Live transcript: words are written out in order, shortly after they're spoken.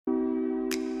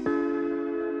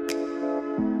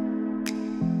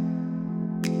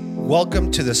Welcome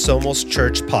to the Somos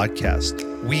Church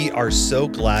podcast. We are so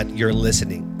glad you're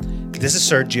listening. This is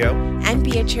Sergio and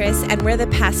Beatrice, and we're the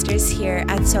pastors here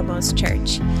at Somos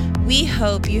Church. We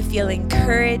hope you feel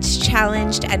encouraged,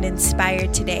 challenged, and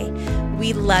inspired today.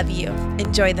 We love you.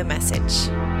 Enjoy the message.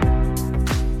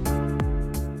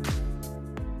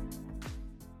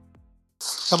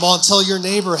 Come on, tell your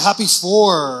neighbor, happy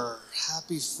 4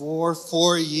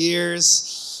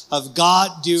 years of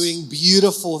God doing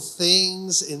beautiful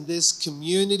things in this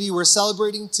community. We're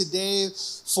celebrating today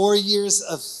 4 years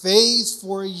of faith,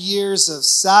 4 years of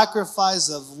sacrifice,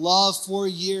 of love, 4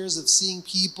 years of seeing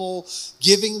people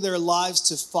giving their lives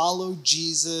to follow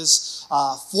Jesus,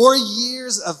 4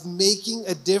 years of making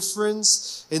a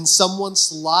difference in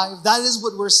someone's life. That is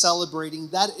what we're celebrating.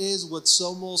 That is what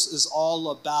Somos is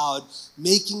all about,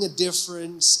 making a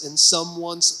difference in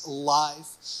someone's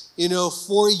life. You know,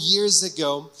 4 years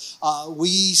ago,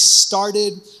 we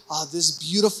started this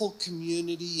beautiful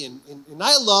community. And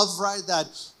I love, right, that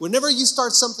whenever you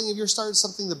start something, if you're starting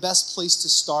something, the best place to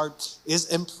start is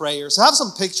in prayer. So I have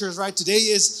some pictures, right? Today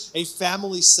is a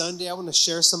family Sunday. I want to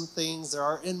share some things that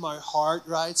are in my heart,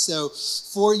 right? So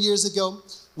 4 years ago,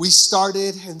 we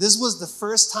started, and this was the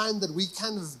first time that we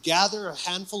kind of gather a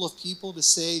handful of people to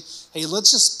say, hey, let's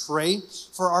just pray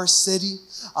for our city.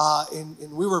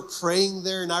 And we were praying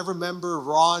there, and I remember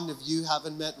Ron. If you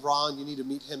haven't met Ron, you need to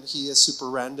meet him. He is super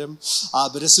random,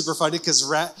 but it's super funny because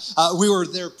we were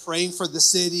there praying for the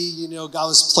city. You know, God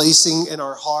was placing in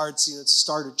our hearts, you know, to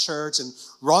start a church, and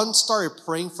Ron started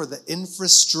praying for the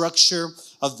infrastructure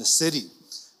of the city.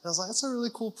 I was like, that's a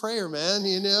really cool prayer, man,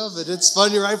 you know, but it's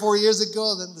funny, right? 4 years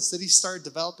ago, then the city started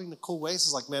developing in a cool way. So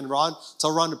it's like, man, Ron,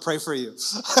 tell Ron to pray for you.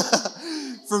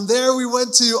 From there, we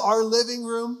went to our living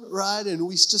room, right? And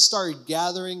we just started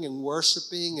gathering and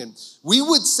worshiping. And we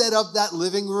would set up that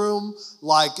living room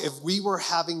like if we were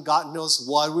having God knows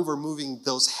what. We were moving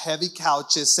those heavy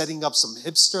couches, setting up some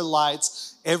hipster lights.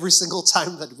 Every single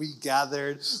time that we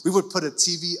gathered, we would put a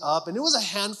TV up, and it was a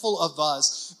handful of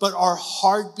us, but our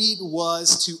heartbeat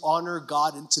was to honor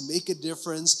God and to make a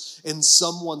difference in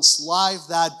someone's life.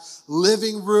 That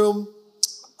living room,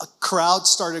 a crowd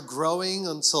started growing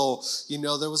until, you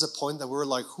know, there was a point that we were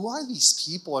like, who are these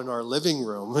people in our living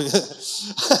room? But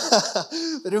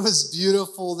it was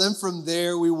beautiful. Then from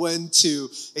there, we went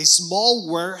to a small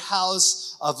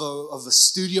warehouse of a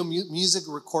studio, music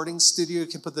recording studio. You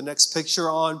can put the next picture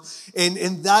on. And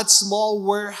in that small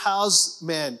warehouse,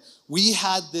 man, we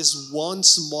had this one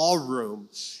small room,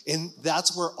 and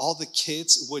that's where all the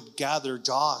kids would gather.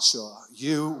 Joshua,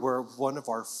 you were one of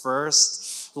our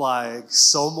first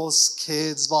Somos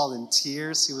kids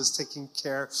volunteers. He was taking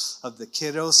care of the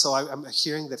kiddos. So I'm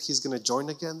hearing that he's going to join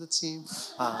again the team.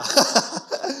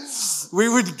 We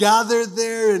would gather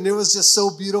there, and it was just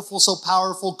so beautiful, so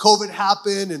powerful. COVID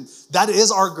happened, and that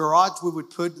is our garage. We would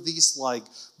put these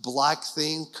black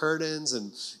thing curtains,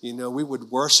 and you know, we would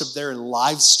worship there and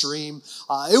live stream.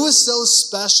 It was so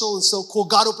special and so cool.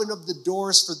 God opened up the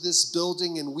doors for this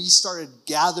building, and we started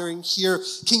gathering here.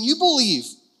 Can you believe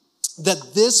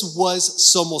that this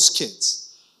was Somos Kids?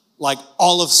 Like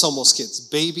all of Somos Kids,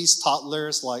 babies,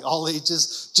 toddlers, like all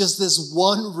ages, just this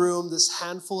one room, this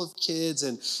handful of kids.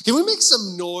 And can we make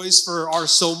some noise for our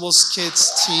Somos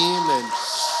Kids team? And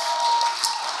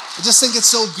I just think it's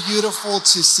so beautiful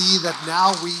to see that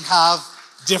now we have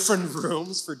different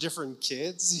rooms for different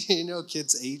kids, you know,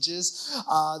 kids' ages.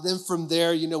 Then from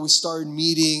there, you know, we started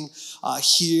meeting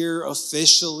here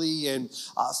officially. And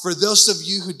for those of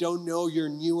you who don't know, you're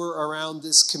newer around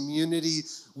this community,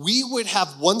 we would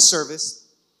have one service,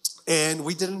 and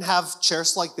we didn't have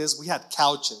chairs like this. We had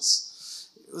couches.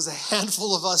 It was a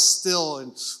handful of us still,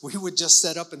 and we would just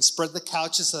set up and spread the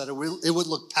couches so that it would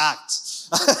look packed.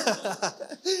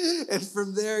 And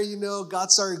from there, you know,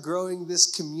 God started growing this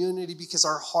community because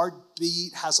our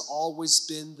heartbeat has always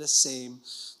been the same,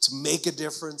 to make a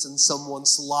difference in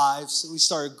someone's life. So we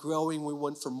started growing. We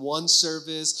went from one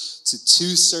service to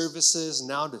 2 services,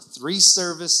 now to 3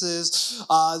 services.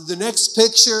 The next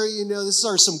picture, you know, these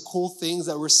are some cool things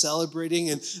that we're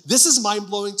celebrating. And this is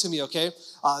mind-blowing to me, okay?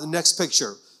 The next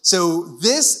picture. So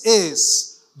this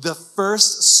is the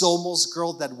first Somos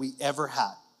girl that we ever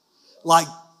had. Like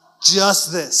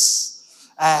just this,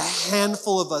 a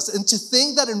handful of us. And to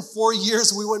think that in 4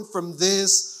 years, we went from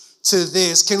this to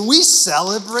this. Can we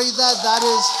celebrate that? That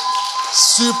is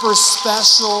super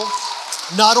special.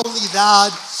 Not only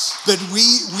that, But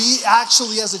we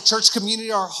actually, as a church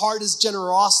community, our heart is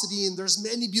generosity, and there's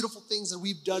many beautiful things that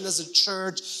we've done as a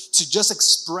church to just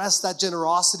express that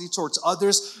generosity towards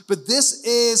others. But this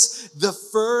is the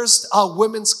first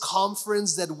women's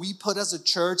conference that we put as a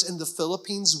church in the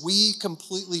Philippines. We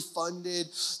completely funded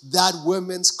that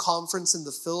women's conference in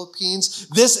the Philippines.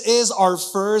 This is our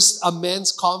first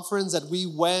men's conference that we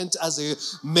went as a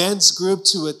men's group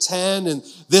to attend, and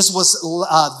this was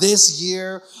this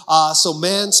year. So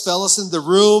men's, fellas in the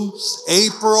room,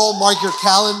 April, mark your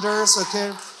calendars,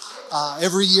 okay?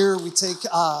 Every year we take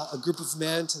a group of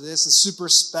men to this. It's super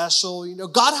special. You know,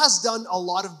 God has done a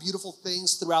lot of beautiful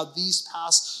things throughout these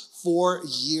past 4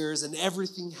 years, and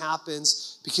everything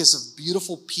happens because of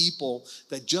beautiful people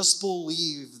that just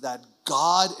believe that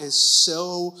God is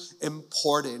so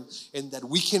important and that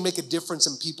we can make a difference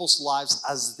in people's lives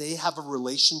as they have a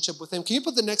relationship with Him. Can you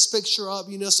put the next picture up?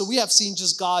 You know, so we have seen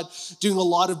just God doing a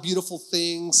lot of beautiful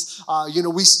things.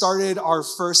 We started our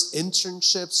first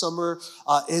summer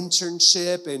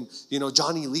internship, and,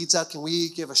 Johnny leads that. Can we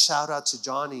give a shout out to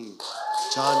Johnny?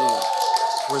 Johnny.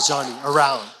 Where's Johnny?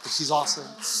 Around. He's awesome.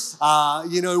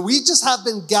 We just have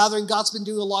been gathering. God's been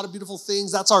doing a lot of beautiful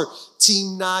things. That's our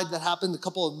team night that happened a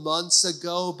couple of months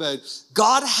ago. But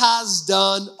God has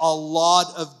done a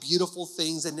lot of beautiful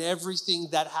things, and everything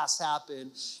that has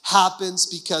happened happens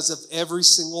because of every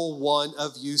single one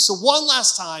of you. So one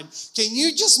last time, can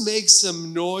you just make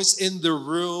some noise in the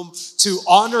room to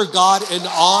honor God and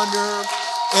honor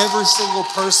every single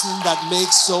person that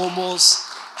makes Somos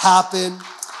happen?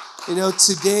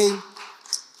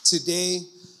 Today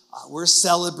we're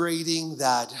celebrating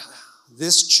that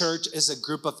this church is a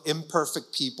group of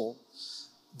imperfect people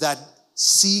that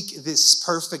seek this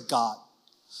perfect God,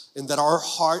 and that our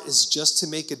heart is just to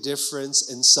make a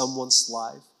difference in someone's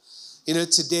life.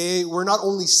 Today we're not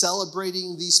only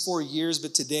celebrating these 4 years,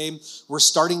 but today we're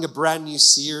starting a brand new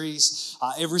series.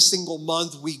 Every single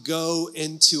month we go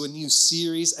into a new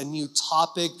series, a new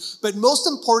topic. But most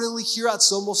importantly, here at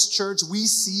Somos Church, we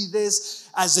see this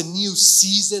as a new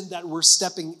season that we're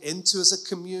stepping into as a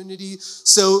community.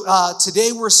 So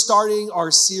today we're starting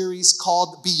our series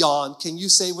called Beyond. Can you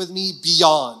say with me,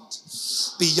 Beyond?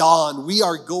 Beyond. We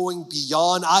are going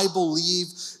beyond. I believe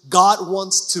God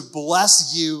wants to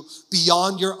bless you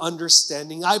beyond your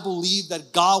understanding. I believe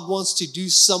that God wants to do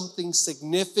something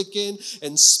significant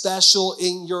and special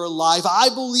in your life. I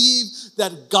believe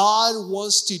that God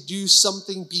wants to do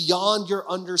something beyond your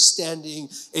understanding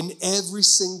in every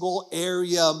single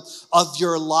area of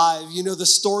your life. The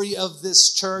story of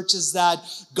this church is that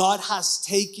God has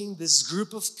taken this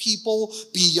group of people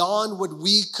beyond what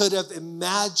we could have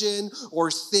imagined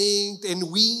or think,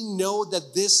 and we know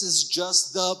that this is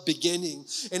just the beginning.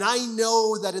 And I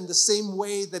know that in the same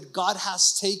way that God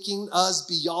has taken us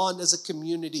beyond as a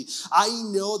community, I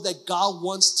know that God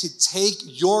wants to take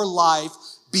your life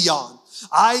beyond.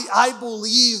 I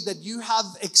believe that you have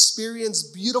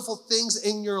experienced beautiful things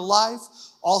in your life,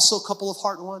 also a couple of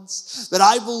hard ones. But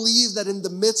I believe that in the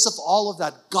midst of all of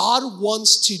that, God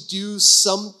wants to do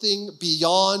something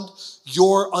beyond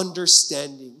your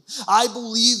understanding. I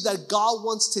believe that God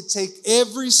wants to take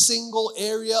every single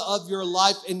area of your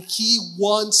life, and He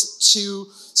wants to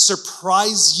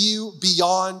surprise you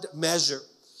beyond measure.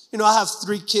 I have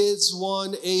 3 kids,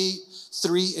 1, 8,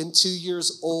 3, and 2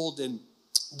 years old, and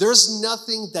there's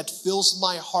nothing that fills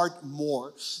my heart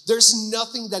more. There's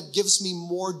nothing that gives me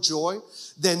more joy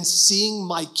than seeing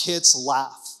my kids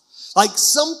laugh. Like,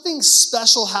 something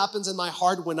special happens in my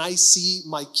heart when I see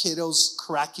my kiddos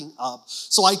cracking up.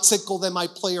 So I tickle them, I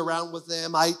play around with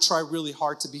them, I try really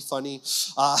hard to be funny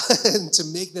and to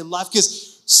make them laugh,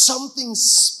 because something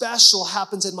special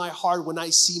happens in my heart when I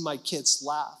see my kids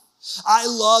laugh. I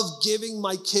love giving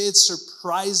my kids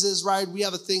surprises, right? We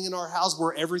have a thing in our house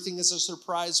where everything is a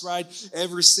surprise, right?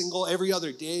 Every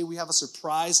other day we have a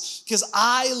surprise, because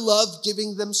I love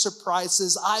giving them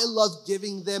surprises. I love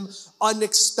giving them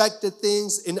unexpected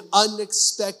things in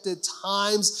unexpected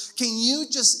times. Can you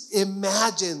just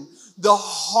imagine the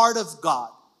heart of God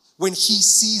when He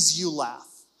sees you laugh?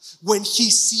 When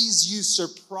He sees you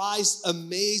surprised,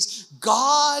 amazed?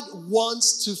 God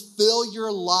wants to fill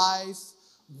your life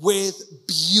with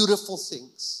beautiful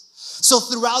things. So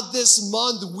throughout this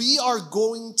month, we are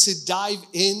going to dive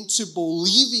into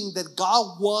believing that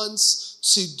God wants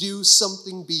to do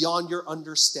something beyond your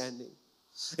understanding.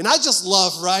 And I just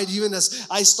love, right, even as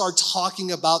I start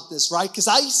talking about this, right, because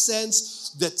I sense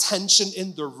the tension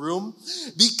in the room,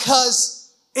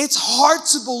 because it's hard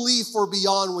to believe for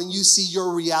beyond when you see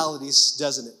your realities,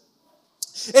 doesn't it?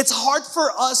 It's hard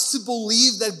for us to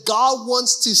believe that God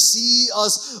wants to see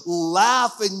us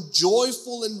laugh and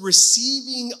joyful and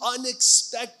receiving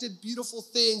unexpected, beautiful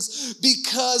things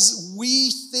because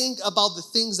we think about the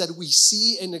things that we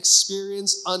see and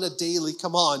experience on a daily.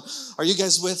 Come on. Are you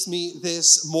guys with me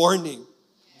this morning?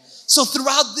 So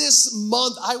throughout this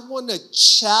month, I want to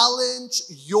challenge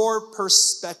your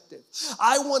perspective.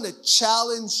 I want to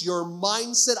challenge your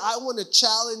mindset. I want to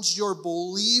challenge your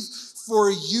belief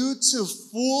for you to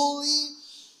fully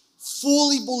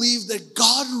believe that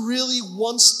God really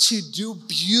wants to do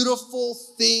beautiful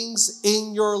things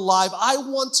in your life. I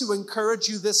want to encourage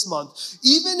you this month,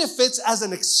 even if it's as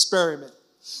an experiment.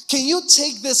 Can you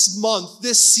take this month,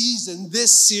 this season,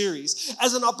 this series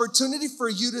as an opportunity for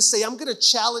you to say, I'm going to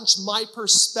challenge my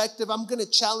perspective. I'm going to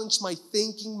challenge my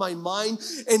thinking, my mind,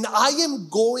 and I am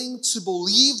going to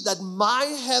believe that my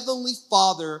Heavenly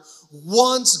Father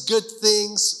wants good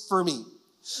things for me.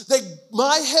 That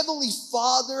my Heavenly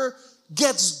Father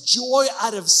gets joy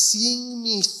out of seeing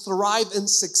me thrive and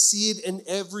succeed in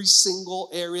every single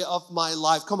area of my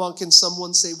life. Come on, can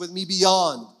someone say with me,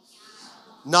 beyond?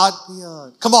 Not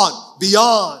beyond. Come on,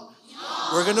 beyond.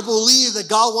 We're going to believe that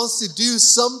God wants to do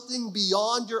something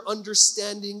beyond your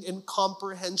understanding and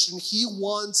comprehension. He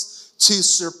wants to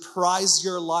surprise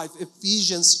your life.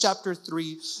 Ephesians chapter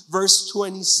 3, verse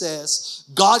 20 says,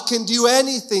 God can do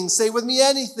anything. Say with me,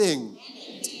 anything.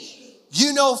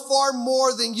 You know far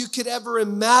more than you could ever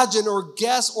imagine or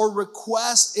guess or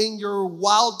request in your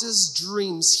wildest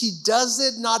dreams. He does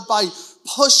it not by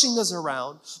pushing us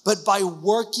around, but by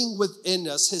working within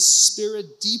us, His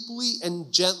Spirit deeply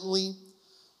and gently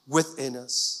within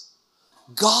us.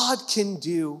 God can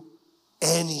do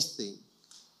anything,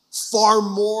 far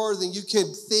more than you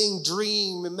could think,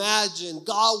 dream, imagine.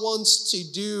 God wants to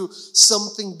do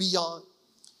something beyond.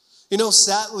 You know,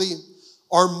 sadly,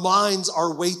 our minds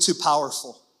are way too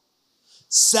powerful.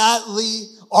 Sadly,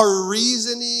 our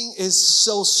reasoning is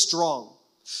so strong.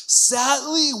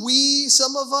 Sadly,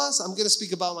 some of us, I'm going to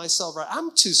speak about myself, right?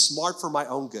 I'm too smart for my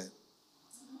own good.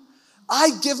 I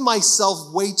give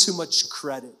myself way too much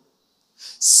credit.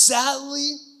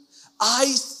 Sadly,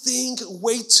 I think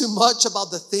way too much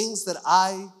about the things that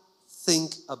I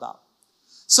think about.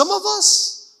 Some of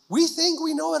us, we think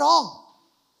we know it all.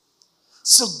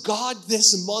 So God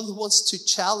this month wants to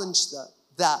challenge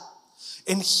that.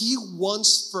 And He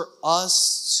wants for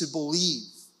us to believe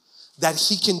that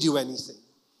He can do anything.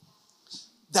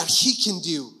 That He can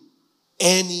do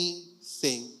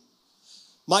anything.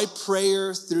 My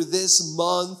prayer through this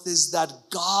month is that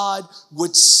God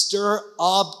would stir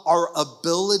up our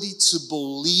ability to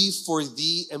believe for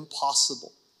the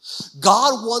impossible.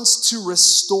 God wants to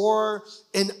restore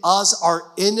in us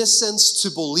our innocence to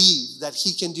believe that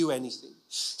He can do anything.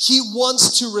 He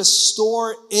wants to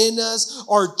restore in us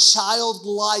our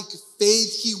childlike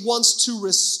faith. He wants to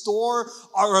restore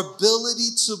our ability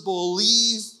to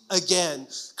believe again.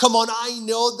 Come on, I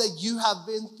know that you have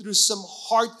been through some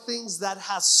hard things that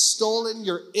has stolen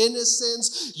your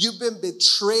innocence. You've been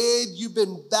betrayed. You've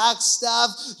been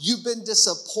backstabbed. You've been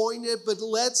disappointed. But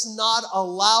let's not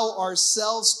allow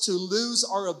ourselves to lose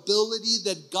our ability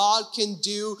that God can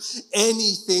do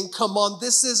anything. Come on,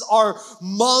 this is our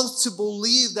month to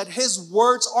believe that His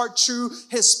words are true.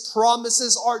 His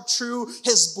promises are true.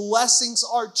 His blessings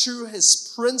are true.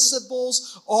 His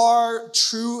principles are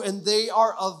true. And they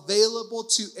are available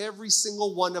to every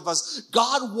single one of us.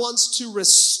 God wants to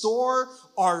restore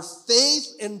our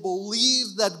faith and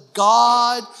believe that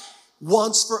God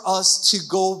wants for us to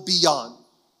go beyond.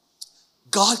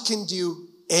 God can do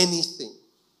anything,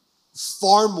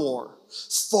 far more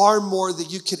than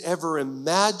you could ever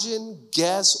imagine,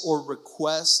 guess, or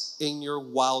request in your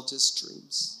wildest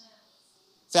dreams.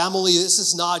 Family, this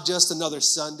is not just another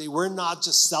Sunday. We're not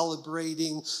just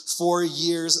celebrating 4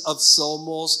 years of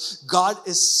Somos. God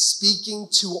is speaking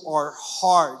to our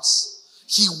hearts.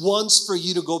 He wants for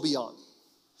you to go beyond.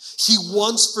 He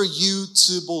wants for you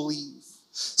to believe.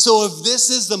 So if this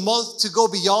is the month to go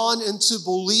beyond and to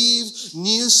believe,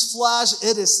 newsflash,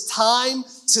 it is time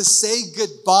to say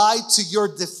goodbye to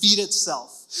your defeated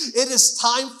self. It is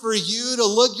time for you to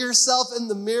look yourself in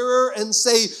the mirror and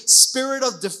say, spirit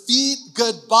of defeat,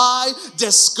 goodbye.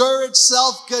 Discouraged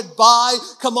self, goodbye.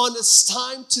 Come on, it's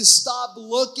time to stop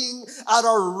looking at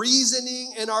our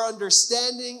reasoning and our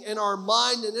understanding and our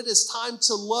mind. And it is time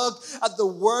to look at the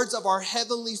words of our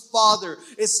Heavenly Father.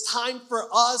 It's time for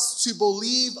us to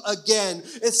believe again.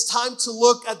 It's time to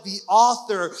look at the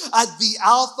author, at the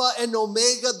Alpha and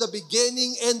Omega, the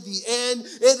beginning and the end.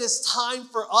 It is time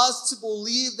for us to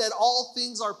believe believe that all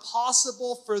things are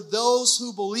possible for those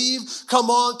who believe? Come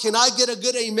on, can I get a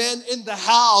good amen in the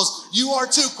house? You are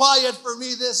too quiet for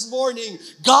me this morning.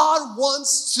 God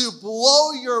wants to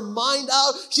blow your mind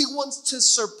out. He wants to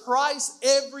surprise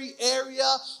every area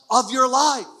of your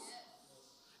life.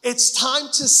 It's time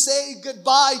to say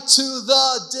goodbye to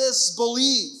the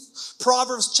disbelief.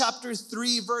 Proverbs chapter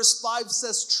 3 verse 5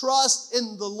 says, trust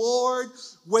in the Lord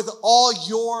with all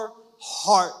your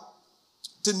heart.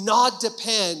 Do not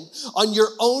depend on your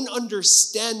own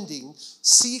understanding.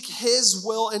 Seek his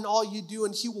will in all you do,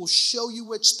 and he will show you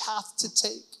which path to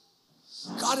take.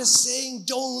 God is saying,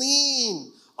 don't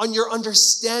lean on your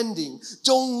understanding.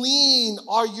 Don't lean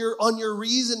on your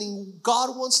reasoning.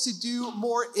 God wants to do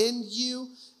more in you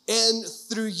and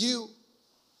through you.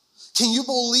 Can you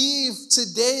believe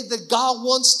today that God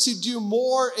wants to do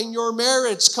more in your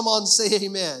marriage? Come on, say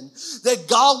amen. That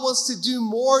God wants to do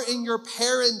more in your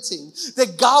parenting.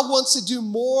 That God wants to do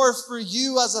more for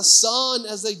you as a son,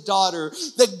 as a daughter.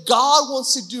 That God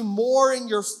wants to do more in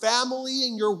your family,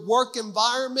 in your work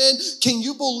environment. Can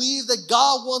you believe that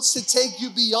God wants to take you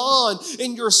beyond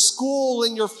in your school,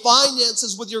 in your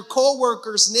finances, with your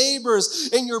coworkers,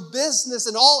 neighbors, in your business,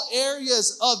 in all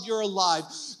areas of your life?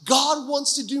 God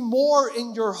wants to do more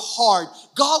in your heart.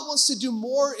 God wants to do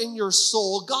more in your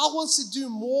soul. God wants to do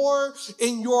more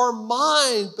in your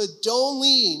mind, but don't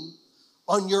lean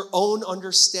on your own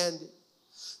understanding.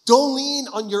 Don't lean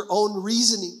on your own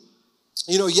reasoning.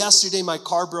 You know, yesterday my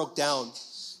car broke down.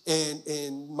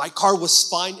 And my car was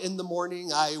fine in the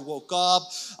morning. I woke up,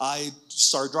 I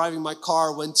started driving my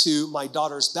car, went to my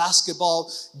daughter's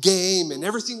basketball game, and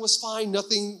everything was fine.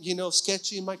 Nothing,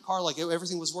 sketchy in my car. Like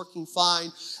everything was working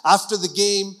fine. After the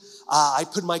game, I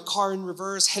put my car in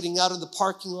reverse, heading out of the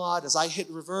parking lot. As I hit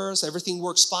reverse, everything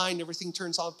works fine. Everything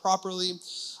turns on properly.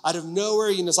 Out of nowhere,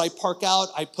 as I park out,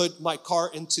 I put my car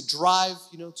into drive,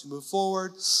 to move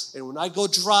forward. And when I go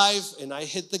drive and I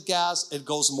hit the gas, it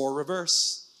goes more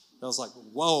reverse. I was like,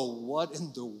 whoa, what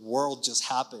in the world just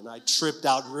happened? I tripped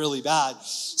out really bad.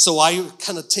 So I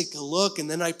kind of take a look, and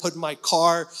then I put my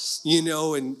car,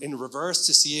 in reverse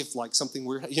to see if something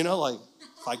weird,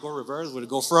 if I go reverse, would it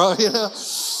go front,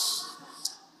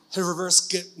 Hit reverse,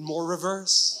 get more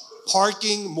reverse.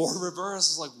 Parking, more reverse.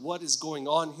 It's like, what is going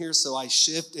on here? So I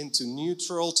shift into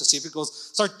neutral to see if it goes,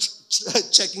 start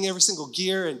checking every single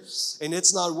gear, and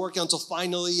it's not working until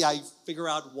finally I figure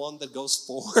out one that goes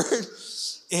forward.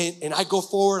 And I go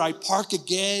forward, I park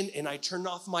again, and I turn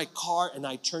off my car, and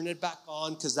I turn it back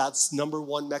on, because that's number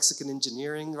one Mexican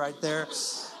engineering right there.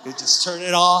 You just turn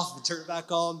it off, and turn it back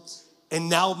on, and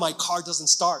now my car doesn't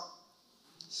start.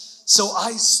 So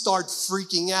I start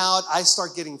freaking out. I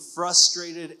start getting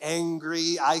frustrated,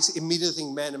 angry. I immediately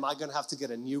think, man, am I going to have to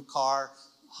get a new car?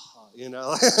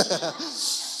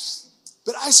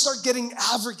 But I start getting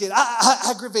aggravated.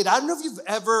 I don't know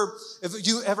if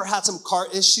you ever had some car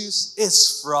issues.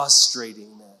 It's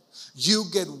frustrating, man. You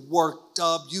get worked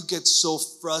up. You get so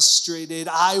frustrated.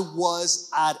 I was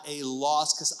at a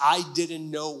loss because I didn't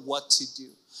know what to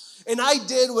do. And I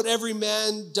did what every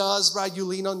man does, right? You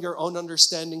lean on your own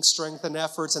understanding, strength, and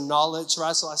efforts and knowledge,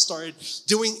 right? So I started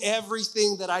doing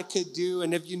everything that I could do.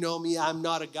 And if you know me, I'm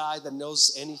not a guy that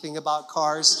knows anything about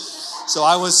cars. So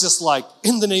I was just like,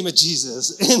 in the name of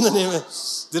Jesus,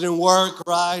 didn't work,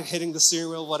 right? Hitting the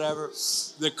steering wheel, whatever.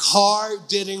 The car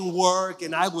didn't work,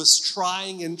 and I was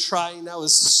trying and trying. I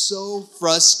was so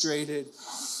frustrated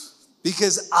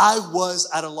because I was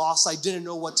at a loss. I didn't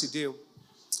know what to do.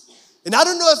 And I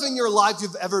don't know if in your life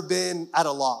you've ever been at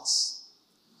a loss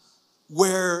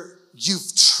where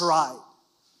you've tried.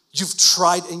 You've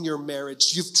tried in your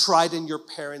marriage. You've tried in your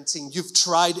parenting. You've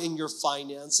tried in your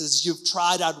finances. You've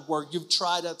tried at work. You've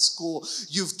tried at school.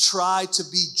 You've tried to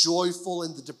be joyful,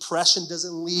 and the depression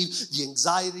doesn't leave, the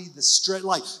anxiety, the stress.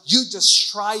 You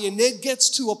just try, and it gets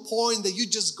to a point that you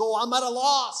just go, I'm at a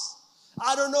loss.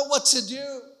 I don't know what to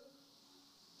do.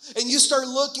 And you start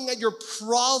looking at your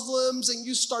problems, and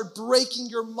you start breaking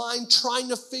your mind, trying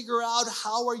to figure out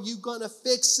how are you going to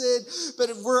fix it. But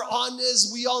if we're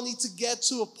honest, we all need to get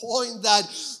to a point that,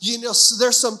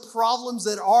 there's some problems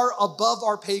that are above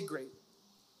our pay grade.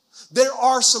 There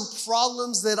are some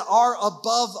problems that are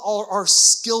above our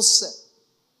skill set.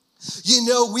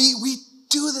 We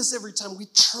do this every time. We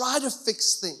try to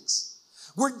fix things.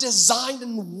 We're designed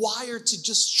and wired to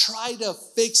just try to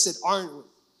fix it, aren't we?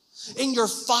 In your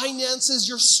finances,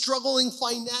 you're struggling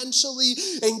financially,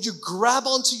 and you grab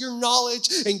onto your knowledge,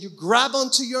 and you grab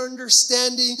onto your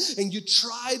understanding, and you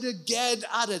try to get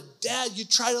out of debt. You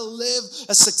try to live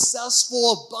a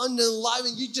successful, abundant life,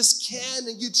 and you just can't,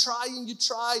 and you try,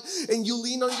 and you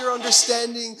lean on your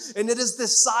understanding, and it is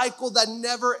this cycle that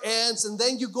never ends. And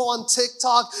then you go on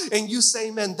TikTok, and you say,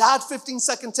 man, that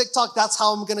 15-second TikTok, that's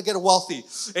how I'm going to get wealthy.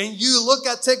 And you look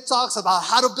at TikToks about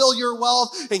how to build your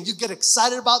wealth, and you get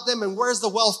excited about them, and where's the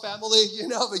wealth, family?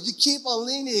 But you keep on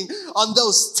leaning on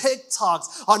those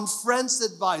TikToks, on friends'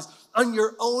 advice, on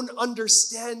your own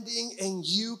understanding, and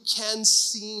you can't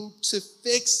seem to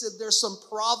fix it. There's some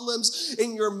problems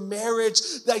in your marriage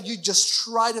that you just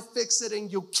try to fix it, and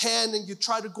you can, and you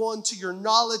try to go into your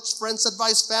knowledge, friends'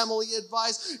 advice, family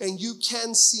advice, and you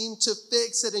can't seem to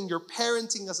fix it. And you're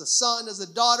parenting as a son, as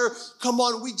a daughter. Come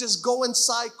on, we just go in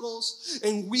cycles,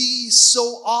 and we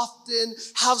so often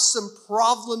have some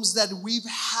problems that we've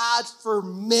had for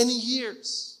many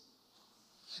years.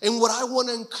 And what I want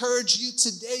to encourage you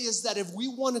today is that if we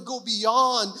want to go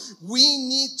beyond, we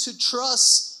need to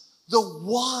trust the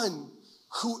one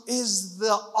who is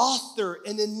the author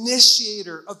and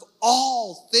initiator of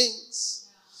all things.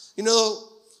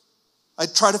 I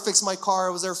tried to fix my car.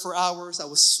 I was there for hours. I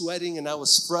was sweating and I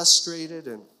was frustrated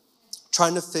and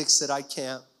trying to fix it. I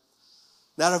can't.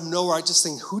 And out of nowhere, I just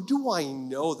think, who do I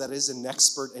know that is an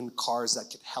expert in cars that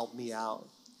could help me out?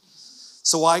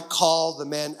 So I called the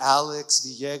man Alex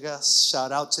Villegas.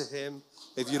 Shout out to him.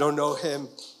 If you don't know him,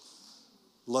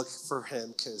 look for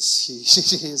him because he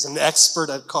is an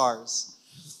expert at cars.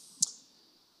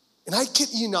 And I kid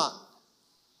you not,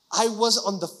 I was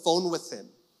on the phone with him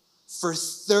for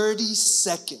 30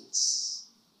 seconds.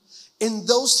 In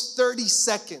those 30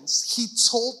 seconds, he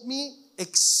told me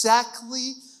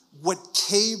exactly what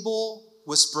cable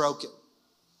was broken.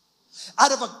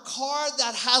 Out of a car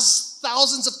that has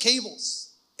thousands of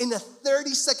cables, in a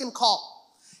 30-second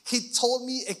call, he told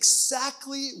me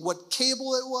exactly what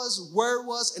cable it was, where it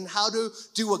was, and how to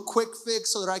do a quick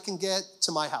fix so that I can get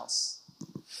to my house.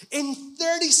 In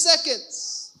 30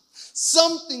 seconds,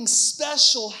 something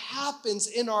special happens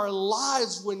in our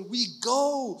lives when we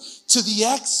go to the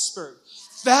expert.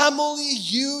 Family,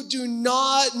 you do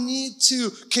not need to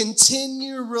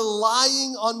continue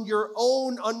relying on your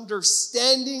own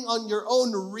understanding, on your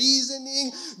own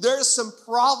reasoning. There's some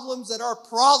problems that are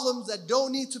problems that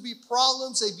don't need to be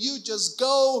problems if you just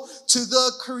go to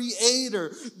the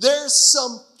Creator. There's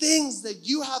some things that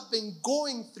you have been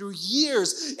going through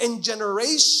years and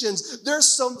generations. There's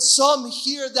some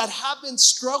here that have been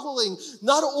struggling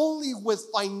not only with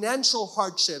financial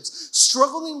hardships,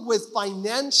 struggling with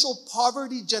financial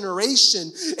poverty generation,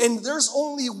 and there's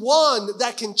only one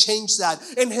that can change that,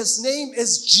 and his name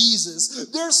is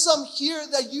Jesus. There's some here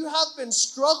that you have been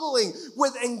struggling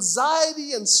with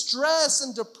anxiety and stress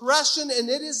and depression, and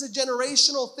it is a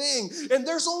generational thing, and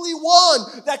there's only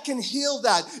one that can heal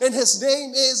that, and his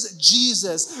name is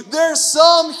Jesus. There's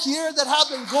some here that have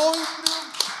been going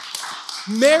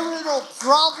through marital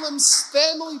problems,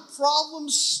 family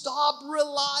problems. Stop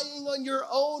relying on your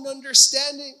own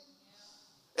understanding.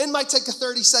 It might take a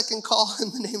 30-second call in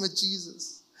the name of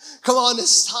Jesus. Come on,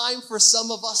 it's time for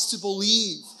some of us to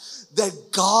believe that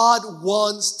God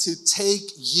wants to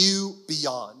take you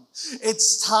beyond.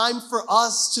 It's time for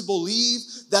us to believe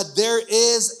that there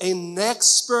is an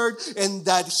expert and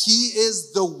that he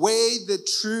is the way, the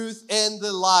truth, and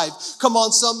the life. Come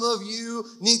on, some of you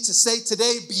need to say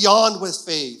today, beyond with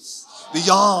faith.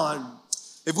 Beyond.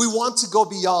 If we want to go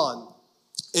beyond,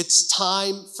 it's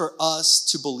time for us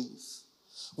to believe.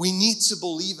 We need to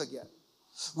believe again.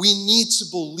 We need to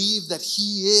believe that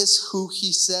he is who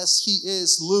he says he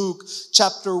is. Luke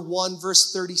chapter 1,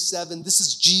 verse 37. This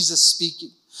is Jesus speaking.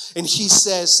 And he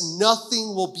says,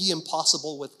 nothing will be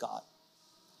impossible with God.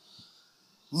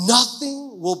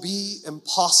 Nothing will be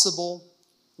impossible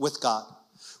with God.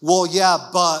 Well, yeah,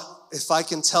 but if I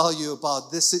can tell you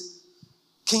about this,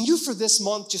 can you for this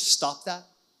month just stop that?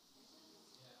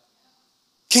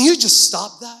 Can you just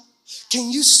stop that?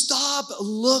 Can you stop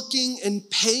looking and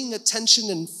paying attention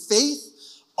in faith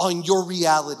on your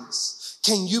realities?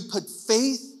 Can you put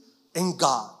faith in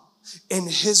God, in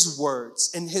his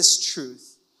words, in his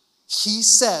truth? He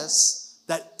says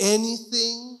that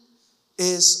anything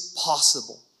is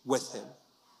possible with him.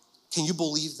 Can you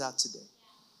believe that today?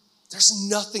 There's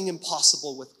nothing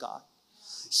impossible with God.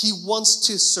 He wants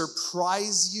to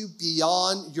surprise you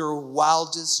beyond your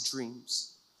wildest dreams.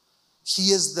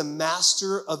 He is the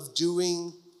master of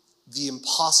doing the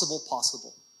impossible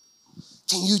possible.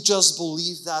 Can you just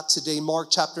believe that today? Mark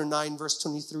chapter 9, verse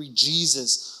 23,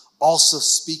 Jesus also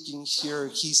speaking here.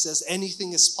 He says,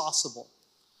 anything is possible.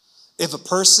 if a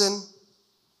person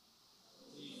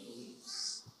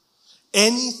believes.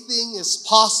 Anything is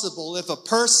possible if a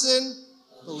person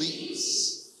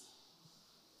believes.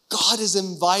 God is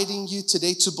inviting you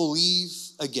today to believe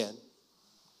again.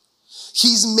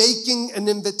 He's making an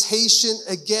invitation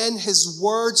again. His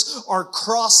words are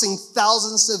crossing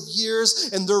thousands of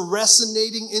years and they're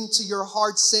resonating into your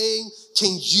heart saying,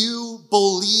 can you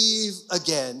believe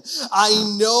again?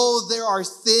 I know there are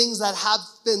things that have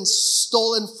been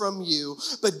stolen from you,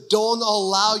 but don't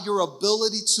allow your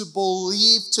ability to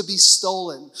believe to be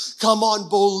stolen. Come on,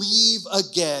 believe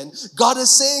again. God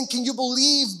is saying, can you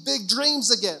believe big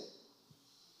dreams again?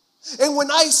 And when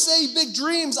I say big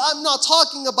dreams, I'm not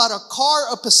talking about a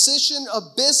car, a position, a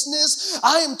business.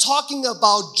 I am talking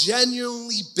about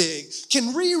genuinely big.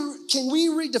 Can we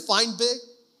redefine big?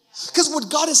 Because what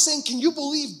God is saying, can you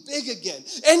believe big again?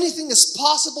 Anything is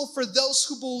possible for those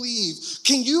who believe.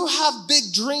 Can you have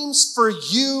big dreams for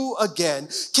you again?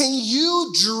 Can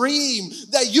you dream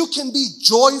that you can be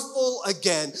joyful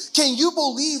again? Can you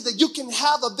believe that you can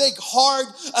have a big heart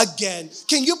again?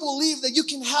 Can you believe that you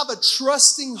can have a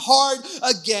trusting heart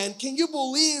again? Can you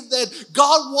believe that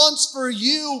God wants for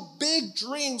you big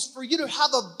dreams, for you to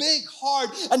have a big heart,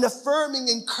 an affirming,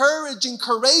 encouraging,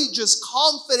 courageous,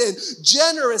 confident,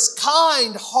 generous,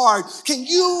 kind heart? Can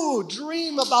you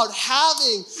dream about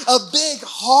having a big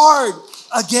heart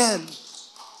again?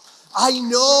 I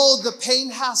know the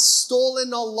pain has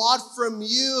stolen a lot from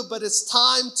you, but it's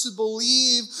time to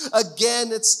believe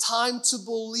again. It's time to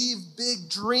believe big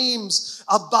dreams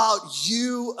about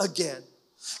you again.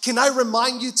 Can I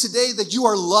remind you today that you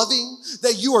are loving,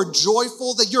 that you are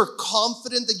joyful, that you're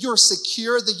confident, that you're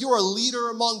secure, that you are a leader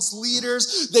amongst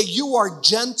leaders, that you are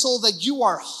gentle, that you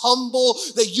are humble,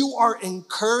 that you are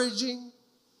encouraging?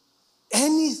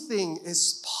 Anything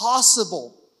is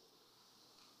possible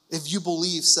if you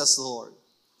believe, says the Lord.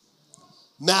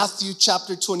 Matthew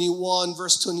chapter 21,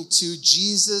 verse 22,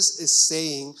 Jesus is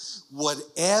saying,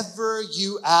 whatever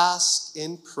you ask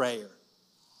in prayer.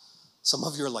 Some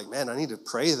of you are like, man, I need to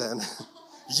pray then.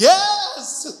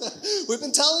 Yes! We've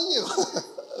been telling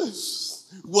you.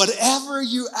 Whatever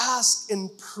you ask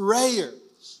in prayer,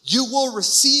 you will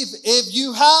receive if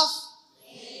you have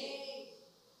faith.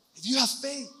 If you have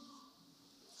faith.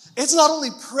 It's not only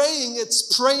praying,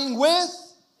 it's praying with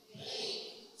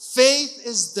faith. Faith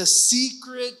is the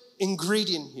secret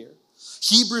ingredient here.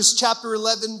 Hebrews chapter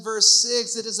 11, verse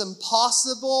 6, it is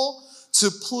impossible to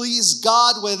please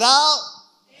God without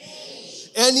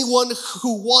anyone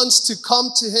who wants to come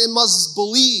to him must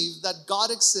believe that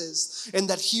God exists and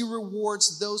that he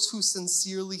rewards those who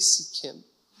sincerely seek him.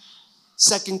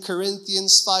 2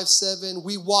 Corinthians 5:7,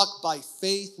 we walk by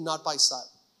faith, not by sight.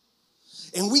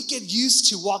 And we get used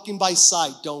to walking by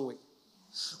sight, don't we?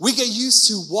 We get used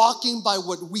to walking by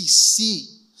what we see,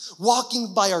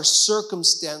 walking by our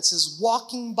circumstances,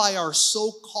 walking by our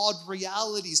so-called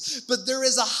realities. But there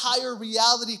is a higher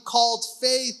reality called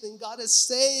faith, and God is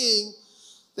saying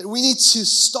that we need to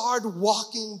start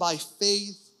walking by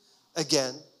faith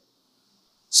again.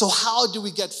 So how do we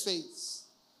get faith?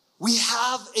 We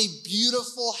have a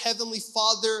beautiful Heavenly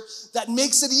Father that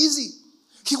makes it easy.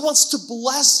 He wants to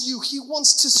bless you. He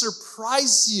wants to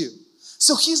surprise you.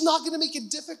 So he's not going to make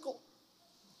it difficult.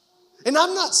 And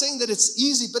I'm not saying that it's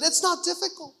easy, but it's not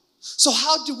difficult. So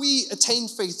how do we attain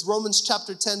faith? Romans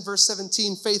chapter 10, verse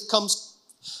 17, faith comes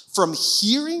from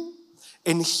hearing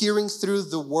and hearing through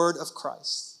the word of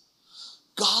Christ.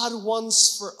 God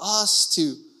wants for us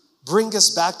to bring us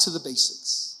back to the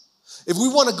basics. If we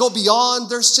want to go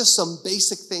beyond, there's just some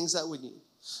basic things that we need.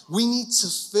 We need to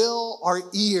fill our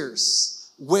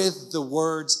ears with the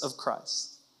words of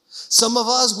Christ. Some of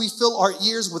us, we fill our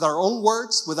ears with our own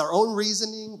words, with our own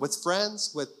reasoning, with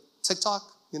friends, with TikTok,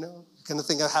 you kind of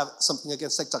think I have something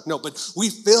against TikTok. No, but we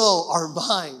fill our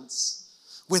minds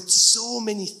with so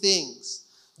many things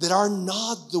that are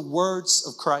not the words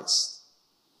of Christ.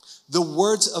 The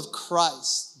words of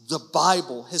Christ, the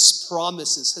Bible, his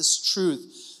promises, his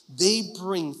truth, they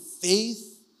bring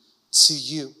faith to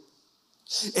you.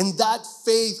 And that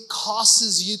faith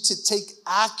causes you to take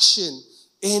action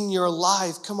in your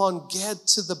life. Come on, get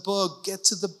to the book, get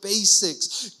to the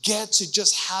basics, get to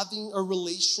just having a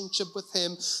relationship with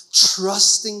him,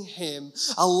 trusting him.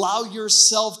 Allow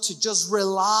yourself to just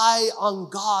rely on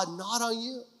God, not on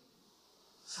you.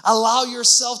 Allow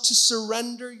yourself to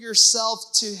surrender yourself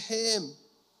to him.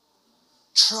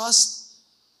 Trust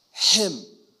him.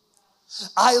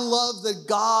 I love that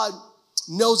God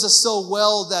knows us so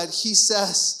well that he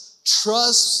says,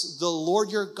 trust the Lord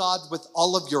your God with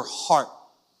all of your heart.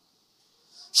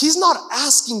 He's not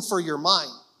asking for your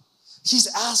mind. He's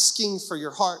asking for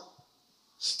your heart.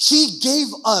 He gave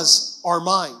us our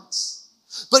minds.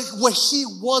 But what he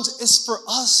wants is for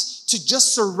us to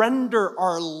just surrender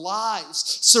our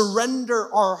lives,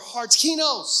 surrender our hearts. He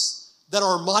knows that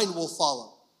our mind will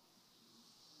follow.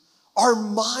 Our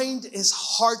mind is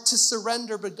hard to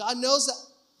surrender, but God knows that.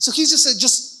 So he just said,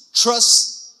 just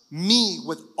trust me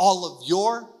with all of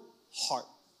your heart.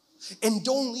 And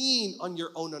don't lean on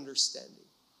your own understanding.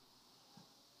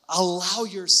 Allow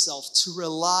yourself to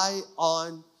rely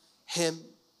on him.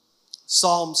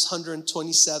 Psalms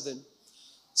 127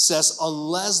 says,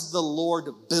 unless the Lord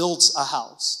builds a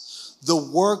house, the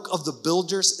work of the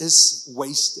builders is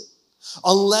wasted.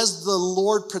 Unless the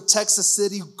Lord protects a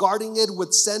city, guarding it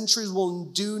with sentries will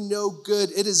do no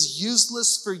good. It is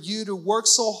useless for you to work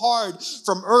so hard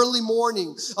from early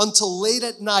morning until late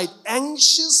at night,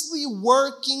 anxiously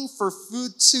working for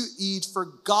food to eat, for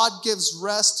God gives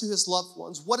rest to his loved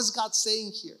ones. What is God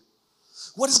saying here?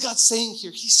 What is God saying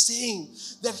here? He's saying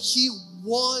that he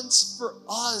wants for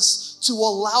us to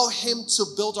allow him to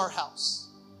build our house.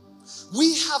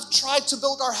 We have tried to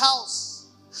build our house,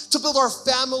 to build our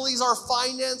families, our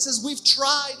finances. We've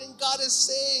tried, and God is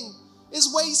saying,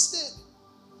 it's wasted.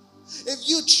 If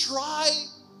you try,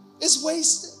 it's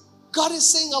wasted. God is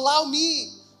saying, allow me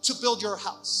to build your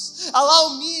house.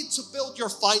 Allow me to build your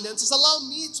finances. Allow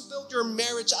me to build your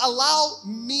marriage. Allow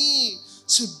me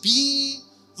to be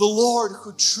the Lord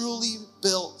who truly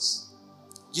builds.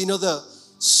 You know the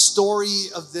story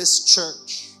of this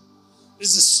church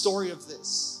is the story of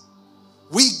this.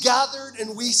 We gathered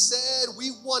and we said,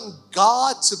 we want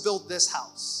God to build this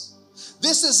house.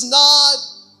 This is not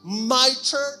my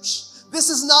church. This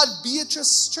is not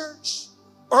Beatrice's church.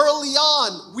 Early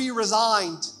on, we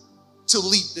resigned to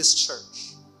lead this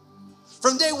church.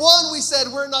 From day one, we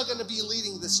said, we're not going to be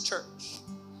leading this church.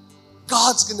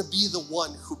 God's going to be the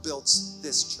one who builds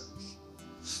this church.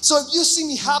 So if you see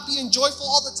me happy and joyful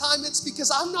all the time, it's because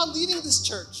I'm not leading this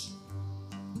church.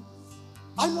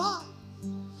 I'm not.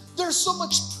 There's so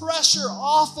much pressure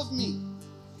off of me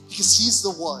because he's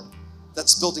the one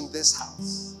that's building this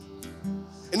house.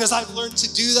 And as I've learned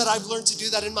to do that, I've learned to do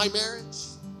that in my marriage.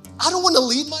 I don't want to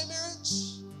lead my marriage.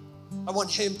 I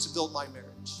want him to build my marriage.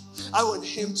 I want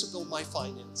him to build my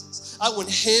finances. I want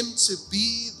him to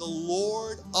be the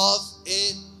Lord of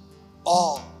it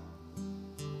all.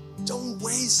 Don't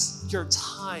waste your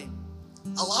time.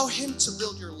 Allow him to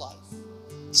build your life.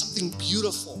 Something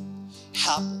beautiful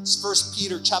happens. 1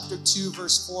 Peter chapter 2,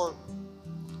 verse 4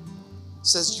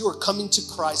 says, you are coming to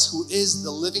Christ, who is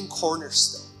the living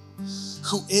cornerstone,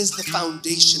 who is the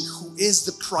foundation, who is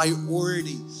the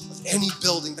priority of any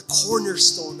building, the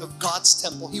cornerstone of God's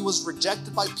temple. He was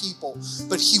rejected by people,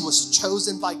 but he was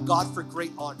chosen by God for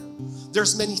great honor.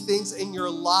 There's many things in your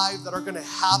life that are going to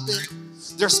happen.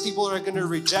 There's people that are going to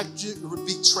reject you,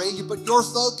 betray you, but your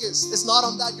focus is not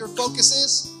on that. Your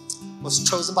focus was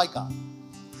chosen by God.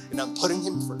 And I'm putting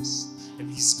him first.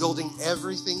 And he's building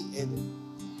everything in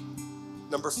it.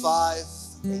 Number 5,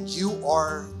 and you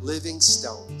are living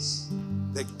stones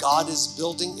that God is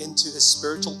building into his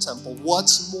spiritual temple.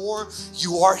 What's more,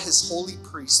 you are his holy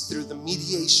priest through the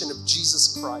mediation of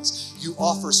Jesus Christ. You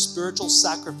offer spiritual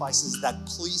sacrifices that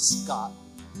please God.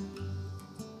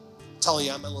 I'm telling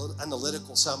you, I'm a little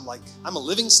analytical, so I'm a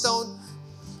living stone.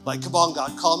 Like, come on,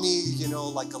 God, call me,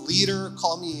 like a leader,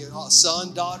 call me a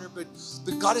son, daughter. But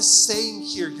God is saying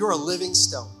here, you're a living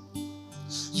stone.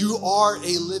 You are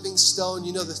a living stone.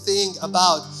 You know, the thing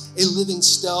about a living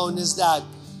stone is that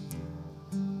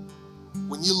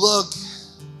when you look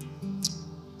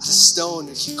at a stone,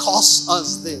 and he calls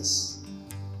us this,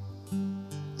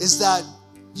 is that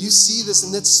you see this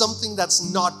and it's something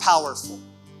that's not powerful.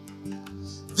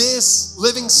 This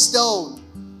living stone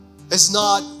is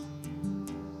not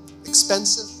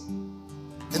expensive.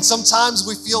 And sometimes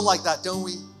we feel like that, don't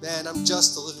we? Man, I'm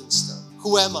just a living stone.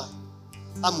 Who am I?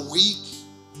 I'm weak.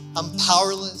 I'm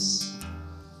powerless.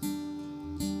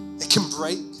 It can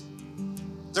break.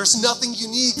 There's nothing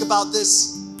unique about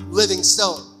this living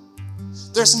stone.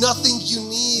 There's nothing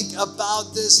unique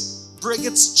about this brick.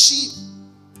 It's cheap.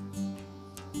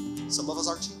 Some of us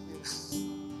are cheap.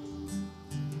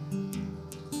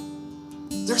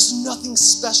 There's nothing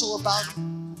special about it.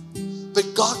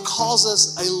 But God calls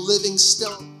us a living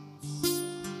stone.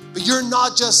 But you're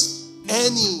not just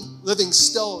any living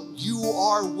stone. You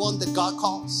are one that God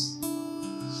calls.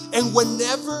 And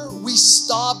whenever we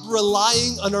stop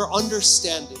relying on our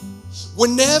understanding,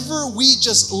 whenever we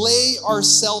just lay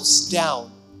ourselves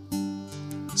down,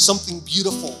 something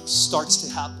beautiful starts to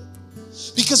happen.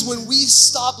 Because when we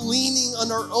stop leaning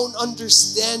on our own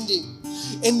understanding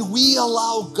and we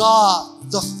allow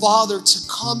God, the Father, to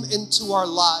come into our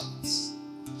lives,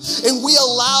 and we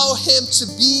allow him to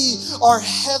be our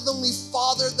heavenly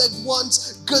Father that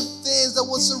wants good things, that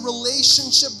wants a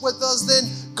relationship with us, then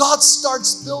God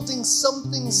starts building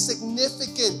something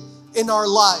significant in our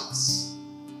lives.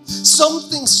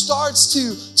 Something starts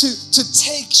to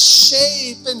take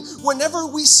shape, and whenever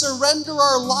we surrender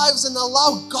our lives and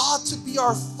allow God to be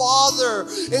our Father,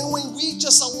 and when we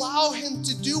just allow him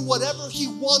to do whatever he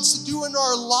wants to do in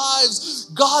our lives,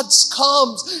 God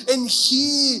comes and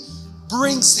he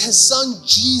brings his son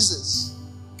Jesus.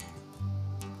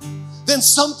 Then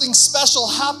something special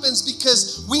happens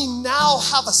because we now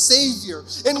have a Savior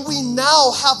and we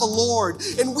now have a Lord,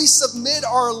 and we submit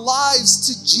our lives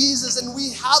to Jesus and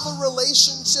we have a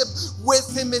relationship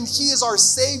with him, and he is our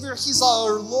Savior, he's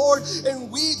our Lord, and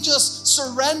we just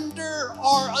surrender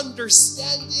our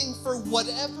understanding for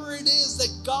whatever it is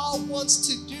that God wants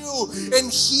to do,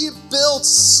 and he builds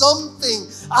something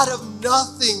out of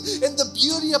nothing. And the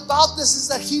beauty about this is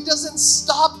that he doesn't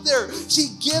stop there. He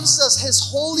gives us his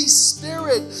Holy Spirit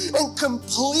and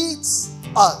completes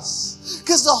us.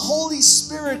 Because the Holy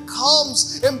Spirit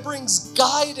comes and brings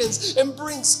guidance and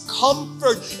brings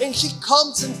comfort, and he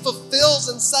comes and fulfills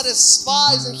and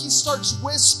satisfies, and he starts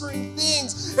whispering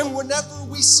things. And whenever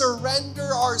we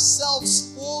surrender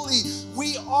ourselves fully,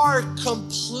 we are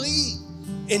complete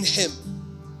in him.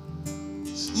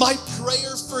 My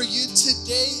prayer for you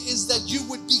today is that you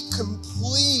would be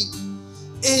complete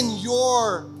in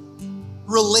your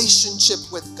relationship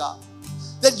with God.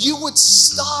 That you would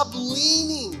stop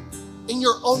leaning in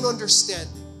your own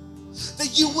understanding.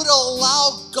 That you would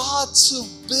allow God to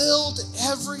build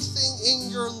everything in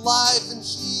your life, and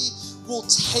he will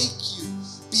take you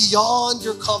beyond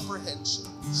your comprehension,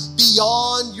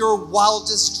 beyond your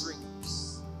wildest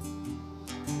dreams.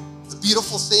 The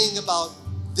beautiful thing about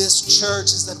this church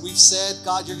is that we've said,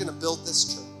 God, you're going to build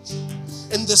this church.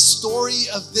 And the story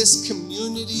of this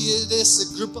community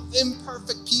is a group of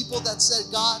imperfect people that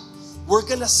said, God, we're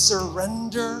going to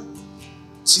surrender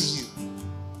to you.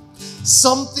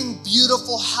 Something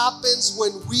beautiful happens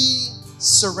when we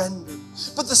surrender.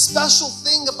 But the special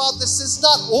thing about this is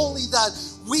not only that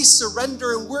we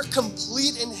surrender and we're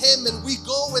complete in him, and we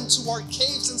go into our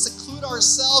caves and seclude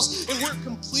ourselves and we're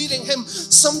complete in him.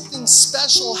 Something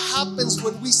special happens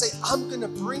when we say, I'm going to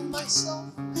bring myself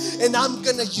and I'm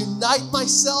going to unite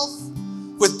myself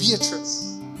with Beatrice.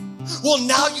 Well,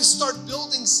 now you start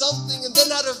building something, and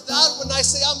then out of that, when I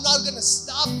say I'm not going to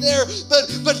stop there,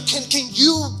 but can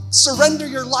you surrender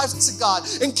your life to God,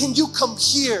 and can you come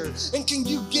here, and can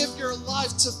you give your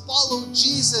life to follow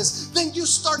Jesus? Then you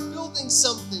start building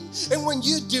something, and when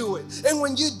you do it, and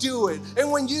when you do it,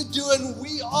 and when you do it, and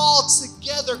we all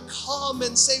together come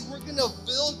and say we're going to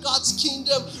build God's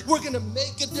kingdom, we're going to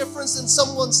make a difference in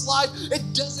someone's life.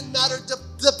 It doesn't matter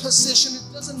the position,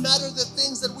 it doesn't matter the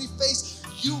things that we face.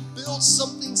 You build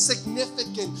something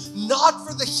significant, not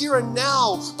for the here and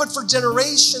now, but for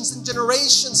generations and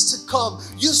generations to come.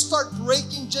 You start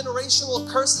breaking generational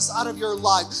curses out of your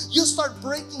life. You start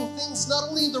breaking things not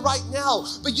only in the right now,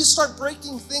 but you start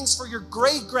breaking things for your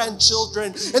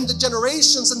great-grandchildren and the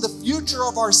generations and the future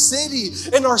of our city.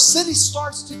 And our city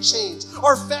starts to change.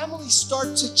 Our families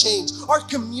start to change. Our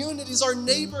communities, our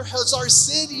neighborhoods, our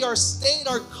city, our state,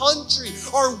 our country,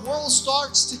 our world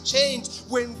starts to change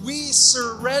when we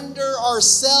surrender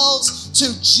ourselves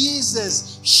to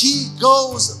Jesus. He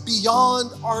goes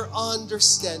beyond our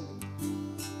understanding.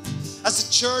 As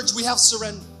a church, we have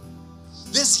surrendered.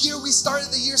 This year, we started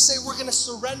the year saying we're going to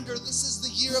surrender. This is the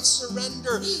year of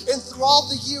surrender. And throughout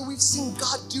the year, we've seen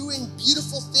God doing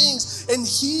beautiful things, and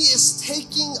he is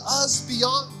taking us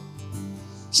beyond.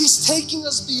 He's taking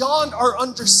us beyond our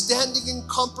understanding and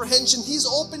comprehension. He's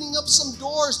opening up some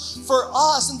doors for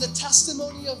us. And the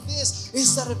testimony of this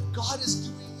is that if God is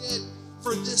doing it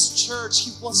for this church,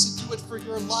 he wants to do it for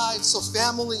your life. So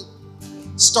family,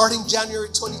 starting January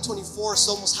 2024,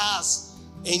 Somos has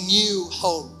a new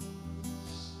home.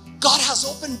 God has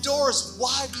opened doors.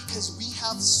 Why? Because we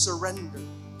have surrendered.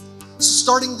 So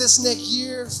starting this next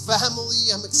year, family,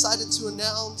 I'm excited to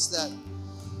announce that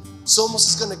Somos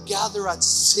is going to gather at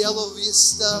Cielo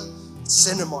Vista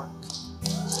Cinemark.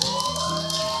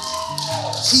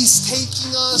 He's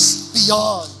taking us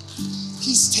beyond.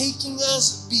 He's taking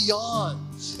us beyond.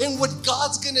 And what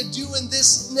God's going to do in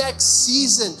this next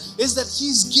season is that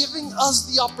he's giving us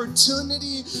the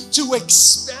opportunity to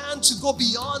expand, to go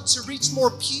beyond, to reach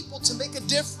more people, to make a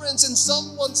difference in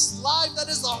someone's life. That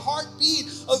is the heartbeat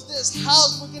of this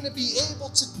house. We're going to be able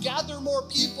to gather more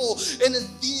people in a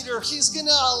theater. He's going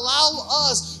to allow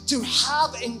us to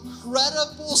have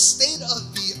incredible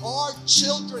state-of-the-art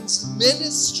children's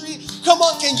ministry. Come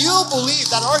on, can you believe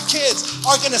that our kids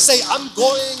are going to say, I'm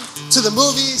going to the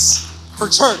movies for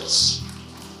church.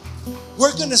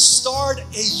 We're going to start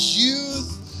a youth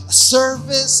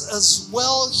service as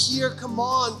well here. Come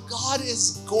on, God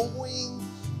is going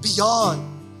beyond.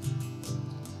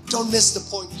 Don't miss the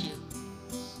point here.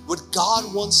 What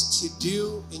God wants to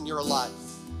do in your life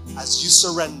as you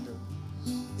surrender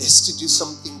is to do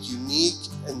something unique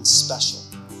and special.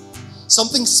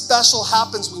 Something special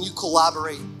happens when you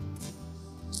collaborate.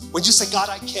 When you say, God,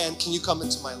 can you come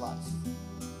into my life?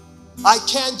 I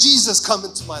can, Jesus, come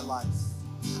into my life.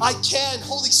 I can,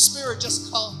 Holy Spirit,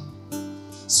 just come.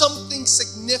 Something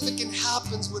significant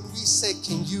happens when we say,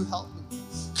 can you help me?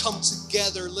 Come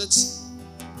together, let's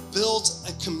build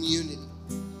a community.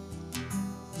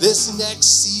 This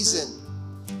next season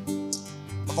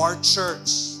of our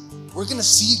church, we're going to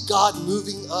see God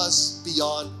moving us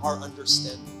beyond our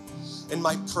understanding. And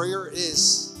my prayer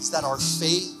is that our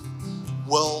faith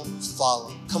will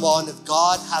follow. Come on, if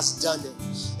God has done it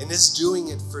and is doing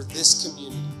it for this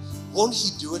community, won't He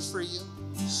do it for you?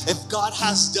 If God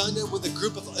has done it with a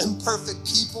group of imperfect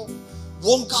people,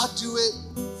 won't God do it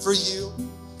for you?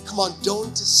 Come on,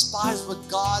 don't despise what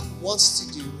God wants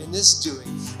to do and is doing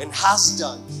and has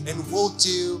done and will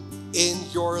do in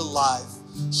your life.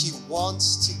 He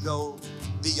wants to go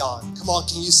beyond. Come on,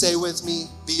 can you say with me,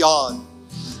 beyond?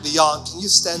 Beyond. Can you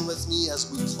stand with me as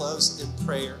we close in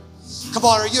prayer? Come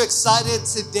on, are you excited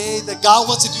today that God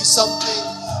wants to do something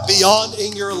beyond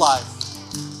in your life?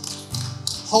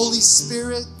 Holy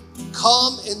Spirit,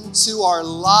 come into our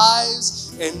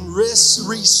lives and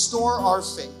restore our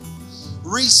faith.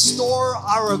 Restore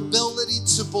our ability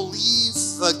to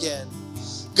believe again.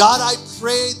 God, I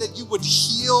pray that you would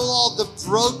heal all the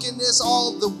brokenness,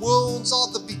 all the wounds, all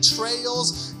the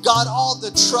betrayals, God, all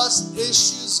the trust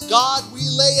issues. God, we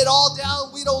lay it all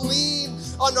down. We don't lean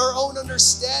on our own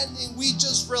understanding. We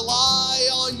just rely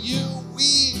on you.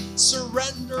 We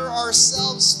surrender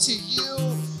ourselves to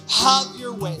you. Have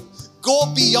your way.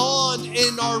 Go beyond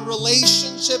in our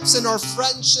relationships, in our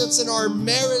friendships, in our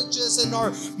marriages, in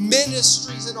our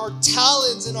ministries, in our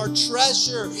talents, in our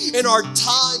treasure, in our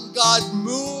time. God,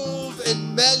 move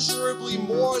immeasurably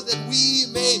more than we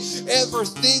may ever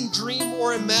think, dream,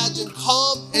 or imagine.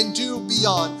 Come and do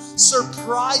beyond.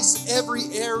 Surprise every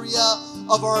area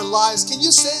of our lives. Can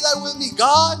you say that with me?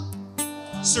 God,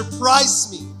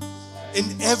 surprise me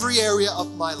in every area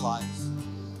of my life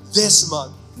this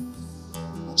month.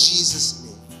 In Jesus'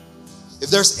 name. If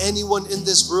there's anyone in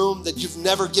this room that you've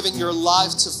never given your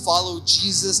life to follow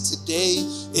Jesus, today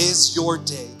is your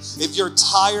day. If you're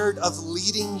tired of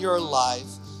leading your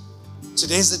life,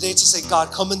 today's the day to say,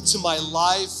 God, come into my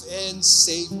life and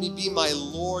save me. Be my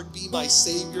Lord, be my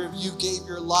Savior. If you gave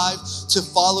your life to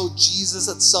follow Jesus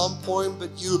at some point, but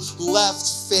you left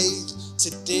faith,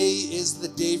 today is the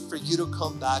day for you to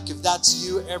come back. If that's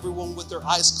you, everyone with their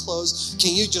eyes closed,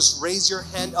 can you just raise your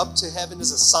hand up to heaven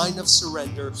as a sign of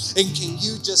surrender? And can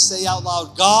you just say out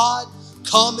loud, God,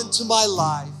 come into my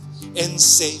life and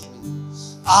save me.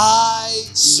 I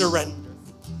surrender.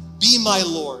 Be my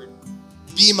Lord.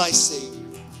 Be my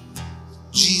Savior.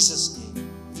 In Jesus' name,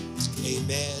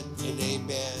 amen and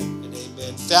amen and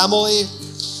amen. Family,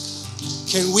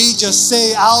 can we just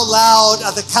say out loud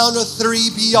at the count of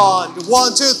 3, beyond?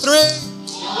 1, 2, 3,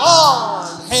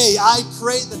 beyond. Hey, I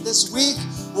pray that this week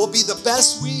will be the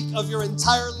best week of your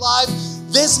entire life.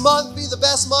 This month be the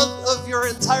best month of your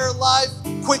entire life.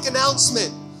 Quick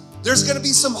announcement. There's going to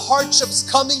be some hardships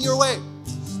coming your way.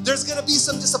 There's going to be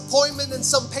some disappointment and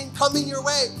some pain coming your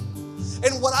way.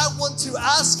 And what I want to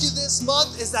ask you this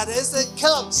month is that as it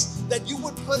comes, that you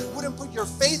wouldn't put your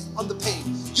faith on the pain.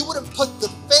 You wouldn't put the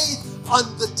faith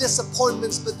on the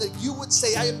disappointments, but that you would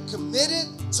say, I am committed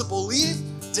to believe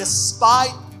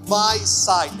despite my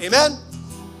sight. Amen?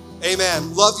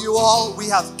 Amen. Love you all. We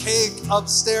have cake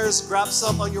upstairs. Grab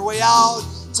some on your way out.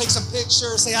 Take some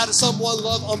pictures. Say hi to someone.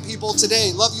 Love on people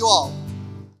today. Love you all.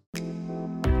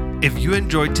 If you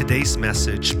enjoyed today's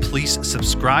message, please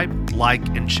subscribe, like,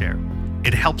 and share.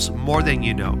 It helps more than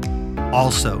you know.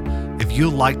 Also, if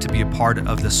you'd like to be a part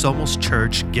of the Somos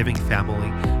Church giving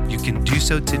family, you can do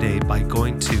so today by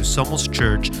going to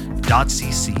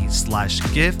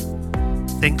somoschurch.cc/give.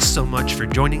 Thanks so much for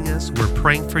joining us. We're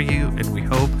praying for you, and we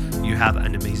hope you have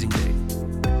an amazing day.